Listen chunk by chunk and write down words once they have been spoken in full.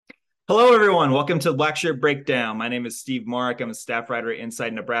Hello, everyone. Welcome to Blackshirt Breakdown. My name is Steve Marik. I'm a staff writer at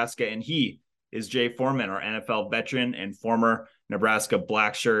Inside Nebraska, and he is Jay Foreman, our NFL veteran and former Nebraska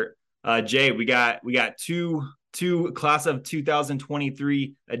Blackshirt. Jay, we got two class of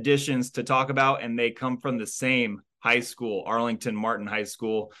 2023 additions to talk about, and they come from the same high school, Arlington Martin High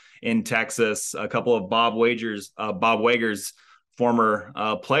School in Texas. A couple of Bob Wager's former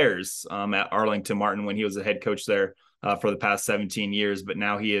players at Arlington Martin when he was a head coach there for the past 17 years, but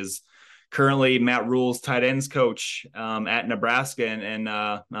now he is currently Matt Rhule's tight ends coach at Nebraska,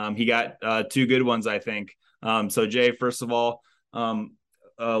 and he got two good ones, I think. So Jay, first of all,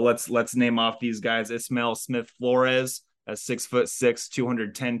 let's name off these guys. Ismael Smith Flores, a 6'6",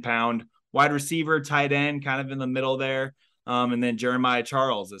 210-pound wide receiver, tight end, kind of in the middle there. And then Jeremiah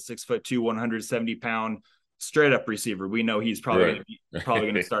Charles, a 6'2", 170-pound straight up receiver. We know he's probably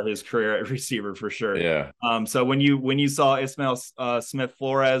going to start his career at receiver for sure. Yeah. So when you saw Ismael Smith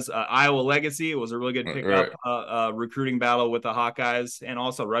Flores, Iowa legacy, it was a really good pickup, recruiting battle with the Hawkeyes and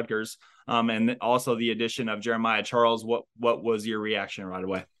also Rutgers. And also the addition of Jeremiah Charles. What was your reaction right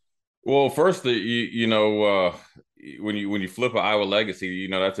away? Well, first, when you flip an Iowa legacy,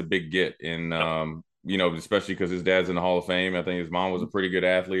 that's a big get, and especially because his dad's in the Hall of Fame. I think his mom was a pretty good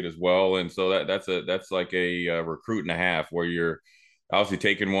athlete as well, and so that's like a recruit and a half, where you're obviously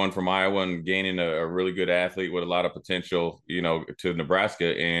taking one from Iowa and gaining a really good athlete with a lot of potential, to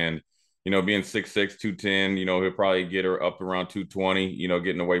Nebraska, and being 6'6", 210, he'll probably get her up around 220,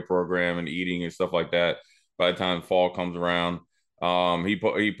 getting the weight program and eating and stuff like that by the time fall comes around.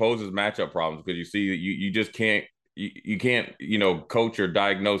 He poses matchup problems because you see you just can't you can't coach or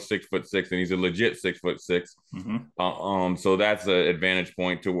diagnose 6'6", and he's a legit 6'6". So that's an advantage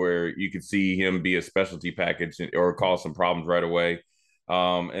point to where you could see him be a specialty package or cause some problems right away.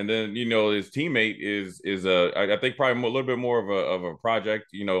 And then his teammate is I think probably a little bit more of a project.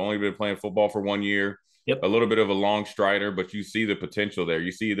 Only been playing football for 1 year. Yep. A little bit of a long strider, but you see the potential there.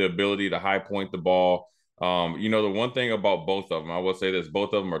 You see the ability to high point the ball. The one thing about both of them, I will say this: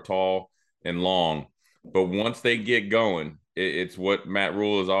 both of them are tall and long, but once they get going, it's what Matt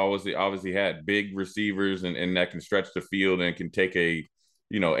Rhule has always obviously had: big receivers and that can stretch the field and can take a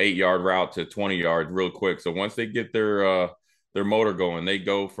 8-yard route to 20 yards real quick. So once they get their motor going, they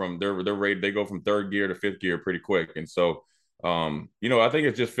go from they're rate they go from third gear to fifth gear pretty quick. And so I think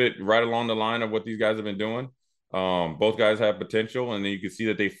it's just fit right along the line of what these guys have been doing. Both guys have potential, and then you can see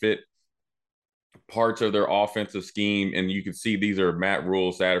that they fit parts of their offensive scheme, and you can see these are Matt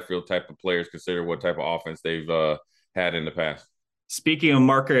Rhule, Satterfield type of players, consider what type of offense they've had in the past. Speaking of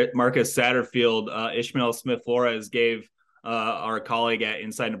Marcus Satterfield, Ishmael Smith Flores gave our colleague at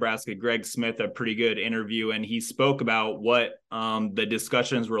Inside Nebraska, Greg Smith, a pretty good interview, and he spoke about what the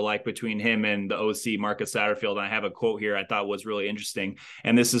discussions were like between him and the OC, Marcus Satterfield. And I have a quote here I thought was really interesting,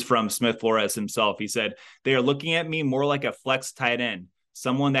 and this is from Smith Flores himself. He said, "They are looking at me more like a flex tight end,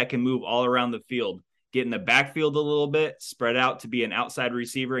 someone that can move all around the field, get in the backfield a little bit, spread out to be an outside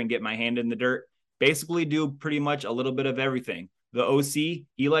receiver and get my hand in the dirt, basically do pretty much a little bit of everything. The OC,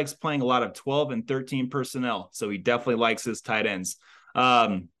 he likes playing a lot of 12 and 13 personnel, so he definitely likes his tight ends."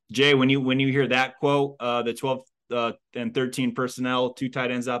 Jay, when you hear that quote, the 12 and 13 personnel, two tight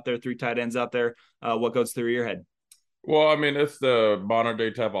ends out there, three tight ends out there, what goes through your head? Well, I mean, it's the modern day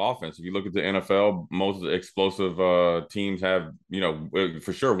type of offense. If you look at the NFL, most explosive teams have,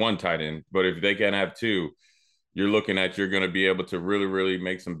 for sure one tight end, but if they can't have two, you're going to be able to really, really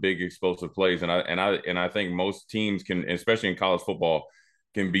make some big explosive plays. And I think most teams can, especially in college football,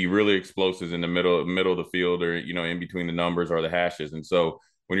 can be really explosive in the middle of the field, or, in between the numbers or the hashes. And so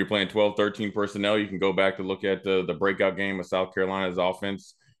when you're playing 12, 13 personnel, you can go back to look at the breakout game of South Carolina's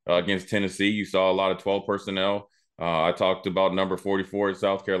offense against Tennessee. You saw a lot of 12 personnel. I talked about number 44 at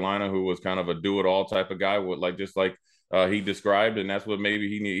South Carolina, who was kind of a do-it-all type of guy, with just like he described, and that's what maybe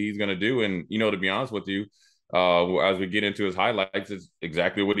he's going to do. And, to be honest with you, as we get into his highlights, it's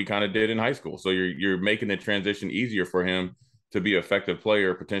exactly what he kind of did in high school. So you're making the transition easier for him to be an effective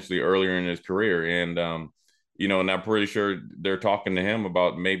player potentially earlier in his career. And and I'm pretty sure they're talking to him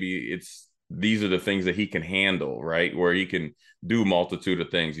about maybe these are the things that he can handle, right? Where he can do multitude of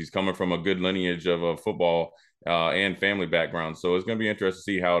things. He's coming from a good lineage of a football and family background. So it's going to be interesting to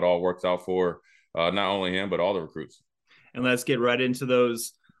see how it all works out for not only him, but all the recruits. And let's get right into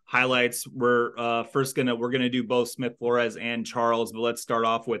those highlights. We're gonna do both Smith Flores and Charles, but let's start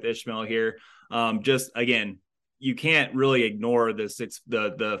off with Ishmael here. Just again, you can't really ignore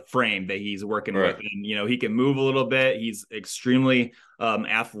the frame that he's working with, and he can move a little bit. He's extremely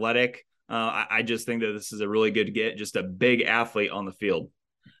athletic. I just think that this is a really good get, just a big athlete on the field.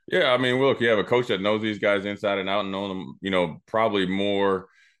 Yeah, I mean, look, you have a coach that knows these guys inside and out and know them, probably more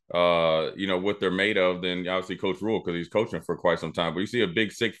what they're made of than obviously Coach Rhule, because he's coaching for quite some time. But you see a big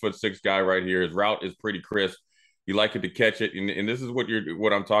 6'6" guy right here. His route is pretty crisp. You like it to catch it, and this is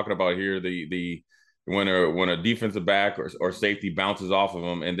what I'm talking about here. The when a defensive back or safety bounces off of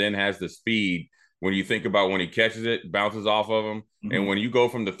him and then has the speed. When you think about when he catches it, bounces off of him, and when you go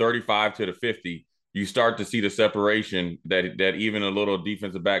from the 35 to the 50, you start to see the separation that even a little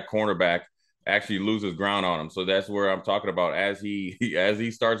defensive back, cornerback actually loses ground on him. So that's where I'm talking about. As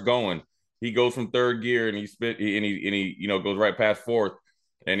he starts going, he goes from third gear and he goes right past fourth,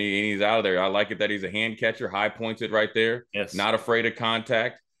 and he's out of there. I like it that he's a hand catcher, high points it right there. Yes. Not afraid of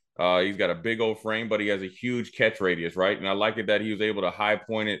contact. He's got a big old frame, but he has a huge catch radius, right? And I like it that he was able to high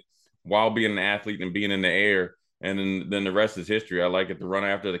point it while being an athlete and being in the air. And then the rest is history. I like it to run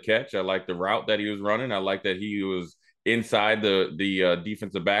after the catch. I like the route that he was running. I like that he was inside the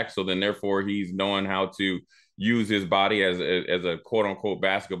defensive back. So then therefore he's knowing how to use his body as a quote unquote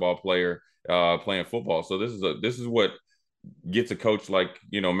basketball player playing football. So this is what gets a coach like,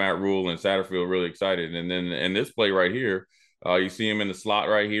 Matt Rhule and Satterfield really excited. And then in this play right here, you see him in the slot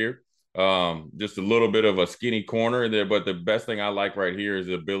right here. Just a little bit of a skinny corner there, but the best thing I like right here is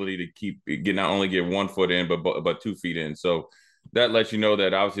the ability to not only get 1 foot in, but 2 feet in. So that lets you know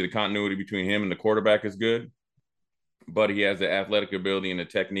that obviously the continuity between him and the quarterback is good, but he has the athletic ability and the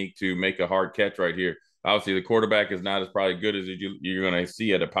technique to make a hard catch right here. Obviously, the quarterback is not as probably good as you're going to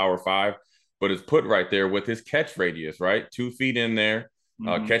see at a Power 5, but it's put right there with his catch radius, right? 2 feet in there,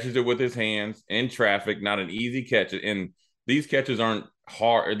 catches it with his hands in traffic, not an easy catch. And these catches aren't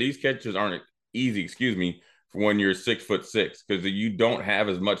hard, or these catches aren't easy, excuse me, for when you're 6'6", because you don't have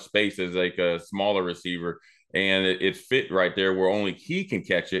as much space as like a smaller receiver. And it's fit right there where only he can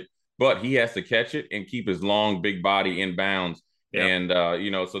catch it, but he has to catch it and keep his long, big body in bounds. Yep.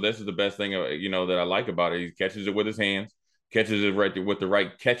 And, so this is the best thing, that I like about it. He catches it with his hands, catches it right there with the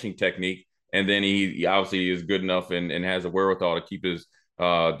right catching technique. And then he obviously is good enough and has a wherewithal to keep his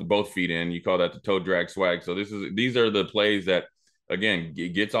both feet in. You call that the toe drag swag. So these are the plays that, again,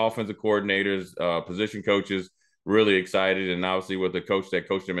 gets offensive coordinators, position coaches really excited. And obviously with the coach that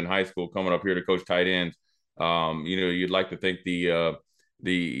coached him in high school coming up here to coach tight ends, you'd like to think the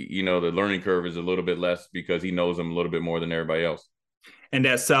learning curve is a little bit less because he knows them a little bit more than everybody else. And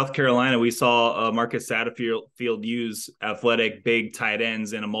at South Carolina, we saw Marcus Satterfield use athletic big tight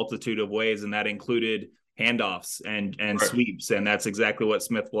ends in a multitude of ways, and that included handoffs and right. Sweeps. And that's exactly what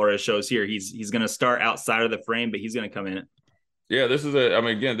Smith Flores shows here. He's going to start outside of the frame, but he's going to come in. Yeah, this is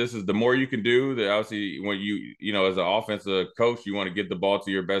the more you can do. That obviously when you as an offensive coach, you want to get the ball to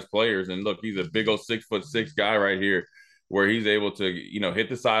your best players. And look, he's a big old 6'6" guy right here, where he's able to, hit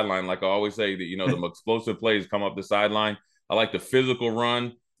the sideline. Like I always say, that, the explosive plays come up the sideline. I like the physical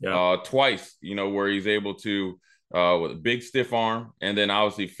run twice, where he's able to, with a big stiff arm, and then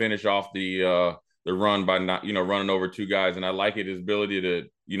obviously finish off the run by not, running over 2 guys. And I like his ability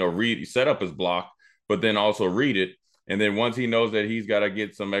to, set up his block, but then also read it. And then once he knows that he's got to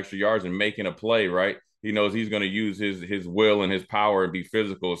get some extra yards and making a play, right, he knows he's going to use his will and his power and be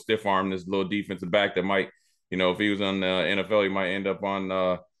physical, stiff arm this little defensive back that might, if he was on the NFL, he might end up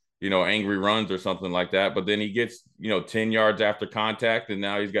on, angry runs or something like that. But then he gets, 10 yards after contact, and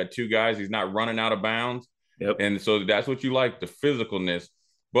now he's got 2 guys. He's not running out of bounds. Yep. And so that's what you like, the physicalness.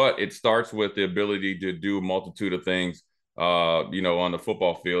 But it starts with the ability to do a multitude of things, on the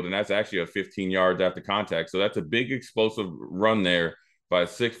football field. And that's actually a 15 yards after contact. So that's a big explosive run there by a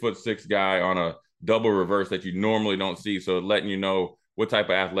 6'6" guy on a double reverse that you normally don't see. So letting you know what type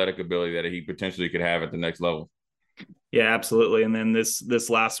of athletic ability that he potentially could have at the next level. Yeah, absolutely. And then this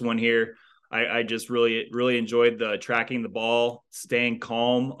last one here, I just really, really enjoyed the tracking the ball, staying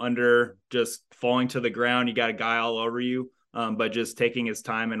calm under just falling to the ground. You got a guy all over you, but just taking his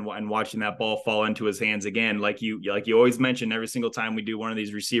time and watching that ball fall into his hands again. Like you always mention every single time we do one of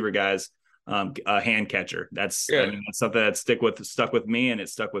these receiver guys, a hand catcher. That's something that stuck with me, and it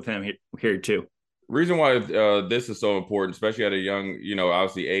stuck with him here too. Reason why this is so important, especially at a young,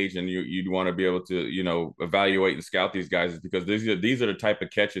 obviously age, and you'd want to be able to, evaluate and scout these guys, is because these are the type of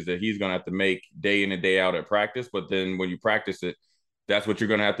catches that he's going to have to make day in and day out at practice. But then when you practice it, that's what you're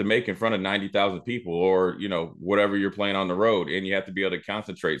going to have to make in front of 90,000 people, or, whatever you're playing on the road, and you have to be able to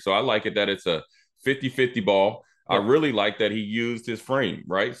concentrate. So I like it that it's a 50-50 ball. I really like that he used his frame,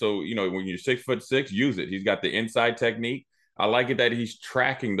 right? So, when you're 6'6", use it. He's got the inside technique. I like it that he's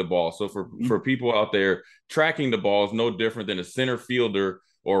tracking the ball. So for people out there, tracking the ball is no different than a center fielder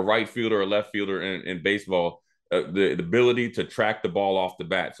or a right fielder or left fielder in baseball. The ability to track the ball off the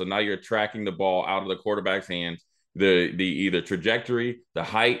bat. So now you're tracking the ball out of the quarterback's hands, the either trajectory, the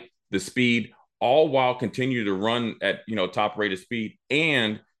height, the speed, all while continue to run at top rated speed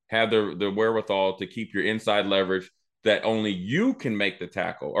and have the wherewithal to keep your inside leverage that only you can make the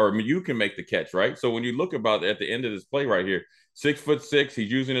tackle or you can make the catch, right? So when you look about at the end of this play right here, 6'6",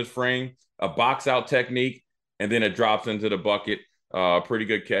 he's using his frame, a box out technique, and then it drops into the bucket. Pretty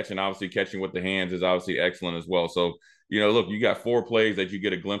good catch, and obviously catching with the hands is obviously excellent as well. So, look, you got 4 plays that you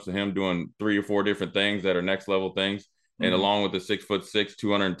get a glimpse of him doing 3 or 4 different things that are next level things. And along with the 6'6",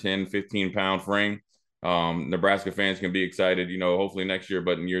 210, 15-pound frame, Nebraska fans can be excited, hopefully next year,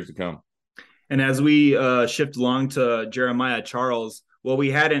 but in years to come. And as we shift along to Jeremiah Charles, well,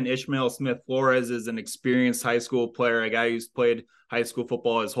 we had in Ismael Smith Flores is an experienced high school player, a guy who's played high school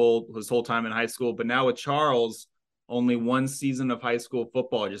football his whole time in high school. But now with Charles, only 1 season of high school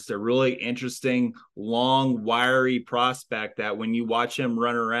football, just a really interesting, long, wiry prospect that when you watch him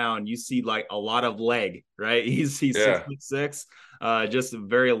run around, you see like a lot of leg, right? He's 6'6", just a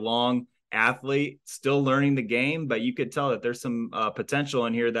very long athlete, still learning the game, but you could tell that there's some potential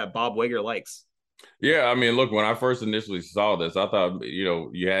in here that Bob Wager likes. Yeah, I mean, look, when I first initially saw this, I thought,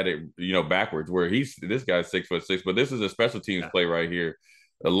 you had it, backwards where this guy's 6'6", but this is a special teams play right here.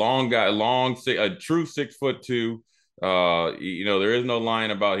 A long guy, a true 6'2". There is no line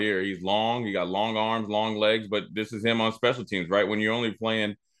about here. He's long, he got long arms, long legs, but this is him on special teams, right? When you're only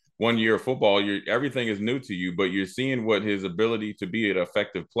playing 1 year of football, everything is new to you, but you're seeing what his ability to be an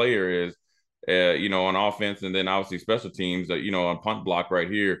effective player is, on offense, and then obviously special teams, on punt block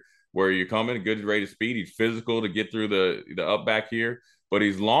right here, where you're coming, good rate of speed. He's physical to get through the up back here, but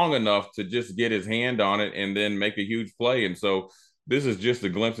he's long enough to just get his hand on it and then make a huge play. And so this is just a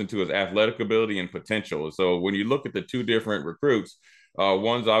glimpse into his athletic ability and potential. So when you look at the 2 different recruits,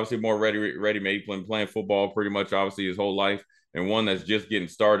 one's obviously more ready-made, playing football pretty much obviously his whole life, and one that's just getting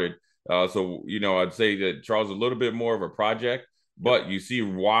started. So I'd say that Charles is a little bit more of a project, but you see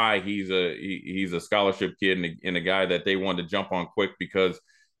why he's a scholarship kid and a guy that they wanted to jump on quick because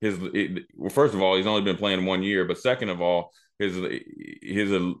first of all, he's only been playing 1 year, but second of all, his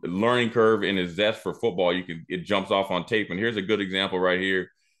learning curve and his zest for football, it jumps off on tape. And here's a good example right here.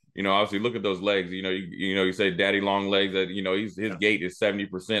 Obviously look at those legs. You say daddy long legs. That his gait is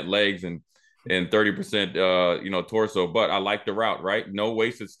 70% legs and 30% torso. But I like the route, right? No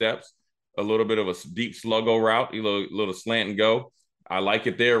wasted steps. A little bit of a deep sluggo route, a little slant and go. I like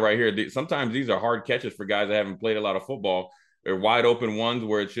it there right here. Sometimes these are hard catches for guys that haven't played a lot of football. They're wide open ones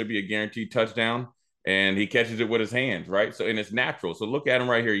where it should be a guaranteed touchdown, and he catches it with his hands, right? So, and it's natural. So look at him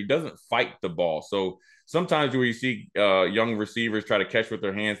right here. He doesn't fight the ball. So sometimes where you see young receivers try to catch with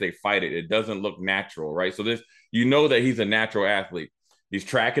their hands, they fight it. It doesn't look natural, right? So that he's a natural athlete. He's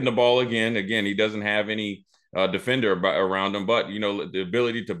tracking the ball again. Again, he doesn't have any defender around him, but the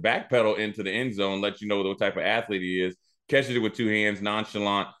ability to backpedal into the end zone lets you know what type of athlete he is. Catches it with 2 hands,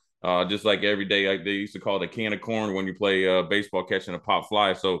 nonchalant. Just like every day, like they used to call it a can of corn when you play baseball, catching a pop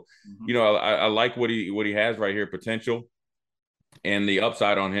fly. So, I like what he has right here, potential, and the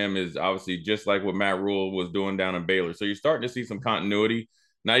upside on him is obviously just like what Matt Rhule was doing down in Baylor. So you're starting to see some continuity.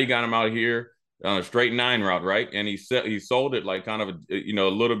 Now you got him out here on a straight 9 route, right? And he sold it like kind of a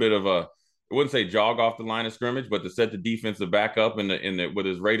little bit of a, I wouldn't say jog off the line of scrimmage, but to set the defensive back up with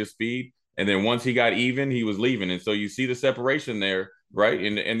his rate of speed. And then once he got even, he was leaving. And so you see the separation there. Right.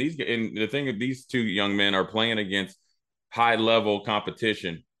 And the thing of these 2 young men are playing against high level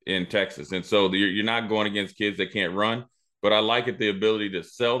competition in Texas. And so you're not going against kids that can't run, but I like it, the ability to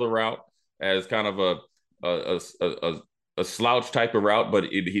sell the route as kind of a slouch type of route, but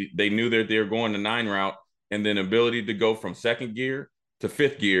they knew that they were going the 9 route, and then ability to go from 2nd gear to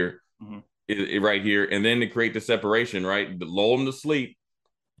 5th gear right here. And then to create the separation, right. Lull them to sleep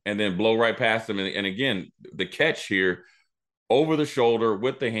and then blow right past them. And again, the catch here, over the shoulder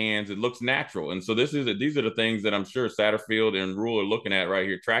with the hands, it looks natural. And so these are the things that I'm sure Satterfield and Rhule are looking at right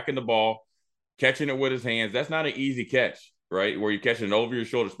here, tracking the ball, catching it with his hands. That's not an easy catch, right? Where you're catching it over your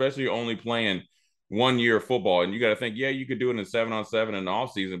shoulder, especially only playing 1 year of football. And you got to think, you could do it in 7-on-7 in the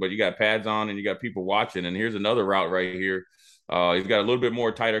offseason, but you got pads on and you got people watching. And here's another route right here. He's got a little bit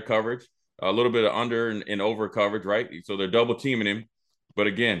more tighter coverage, a little bit of under and over coverage, right? So they're double teaming him. But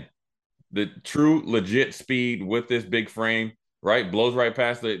again, the true legit speed with this big frame, right? Blows right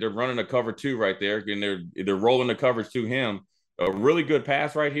past they're running a cover 2 right there, and they're rolling the coverage to him. A really good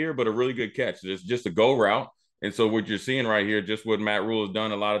pass right here, but a really good catch. It's just a go route. And so what you're seeing right here, just what Matt Rhule has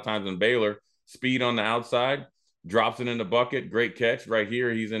done a lot of times in Baylor, speed on the outside, drops it in the bucket, great catch right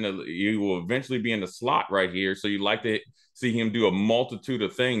here. He will eventually be in the slot right here. So you like to see him do a multitude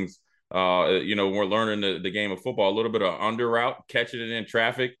of things. We're learning the game of football, a little bit of under route, catching it in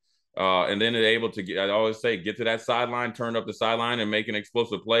traffic, and then they're able to I always say, get to that sideline, turn up the sideline and make an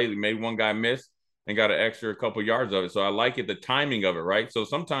explosive play. He made one guy miss and got an extra couple yards of it. So I like it, the timing of it, right? So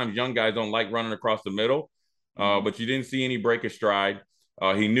sometimes young guys don't like running across the middle, but you didn't see any break of stride.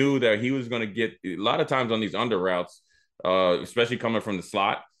 He knew that he was going to get a lot of times on these under routes, especially coming from the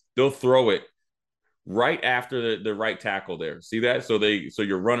slot, they'll throw it right after the right tackle there. See that? So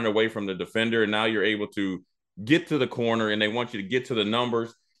you're running away from the defender, and now you're able to get to the corner, and they want you to get to the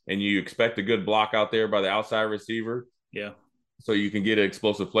numbers, and you expect a good block out there by the outside receiver. Yeah. So you can get an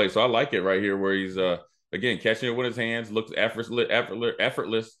explosive play. So I like it right here where he's again catching it with his hands, looks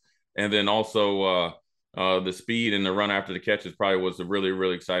effortless, and then also the speed and the run after the catch is probably was really,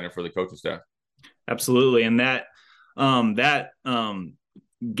 really exciting for the coaching staff. Absolutely. And that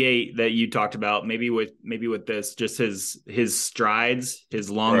gait that you talked about, maybe with this, just his strides, his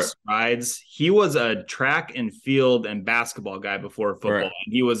long strides. He was a track and field and basketball guy before football. Right.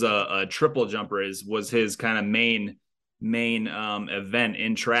 And he was a triple jumper was his kind of main event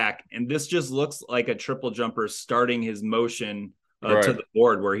in track. And this just looks like a triple jumper starting his motion to the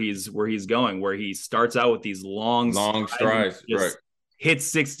board where he's going, where he starts out with these long strides, right. Hits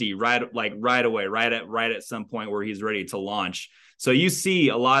 60 right away, right at some point where he's ready to launch. So you see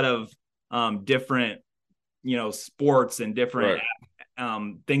a lot of different, sports and different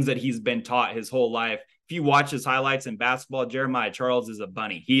things that he's been taught his whole life. If you watch his highlights in basketball, Jeremiah Charles is a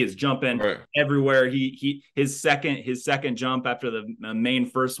bunny. He is jumping everywhere. His second jump after the main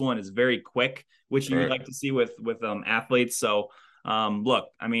first one is very quick, which you like to see with athletes. So look,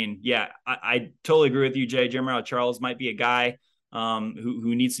 I mean, yeah, I totally agree with you, Jay. Jeremiah Charles might be a guy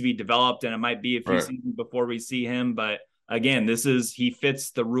who needs to be developed, and it might be a few seasons before we see him. But again, he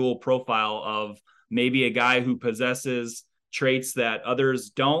fits the Rhule profile of maybe a guy who possesses traits that others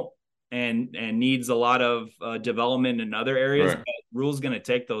don't and needs a lot of development in other areas. But Rhule's going to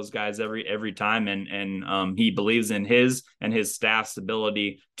take those guys every time, and he believes in his and his staff's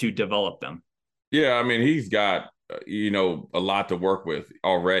ability to develop them. Yeah, I mean, he's got a lot to work with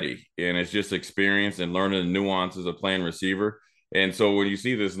already, and it's just experience and learning the nuances of playing receiver. And so when you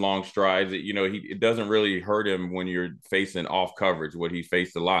see this long strides, it doesn't really hurt him when you're facing off coverage, what he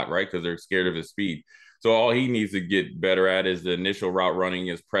faced a lot, right? Because they're scared of his speed. So all he needs to get better at is the initial route running,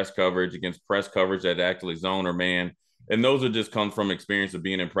 is press coverage against press coverage that actually zone or man. And those are just come from experience of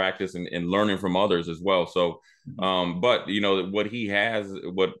being in practice and learning from others as well. So, but what he has,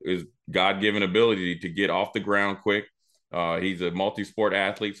 what is God-given ability to get off the ground quick. He's a multi-sport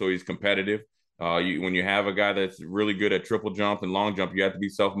athlete, so he's competitive. When you have a guy that's really good at triple jump and long jump, you have to be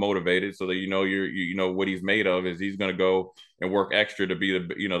self-motivated so that you know what he's made of is he's going to go and work extra to be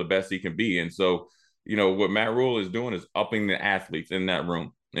the best he can be. And so, what Matt Rhule is doing is upping the athletes in that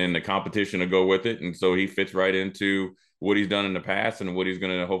room and the competition to go with it. And so he fits right into what he's done in the past and what he's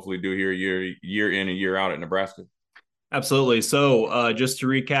going to hopefully do here year in and year out at Nebraska. Absolutely. So just to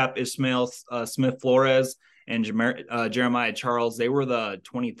recap, Ismael Smith Flores and Jeremiah Charles, they were the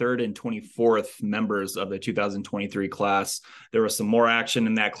 23rd and 24th members of the 2023 class. There was some more action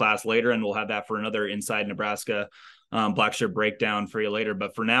in that class later, and we'll have that for another Inside Nebraska Blackshirt breakdown for you later.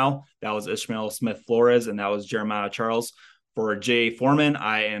 But for now, that was Ismael Smith Flores, and that was Jeremiah Charles. For Jay Foreman,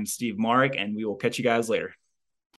 I am Steve Marik, and we will catch you guys later.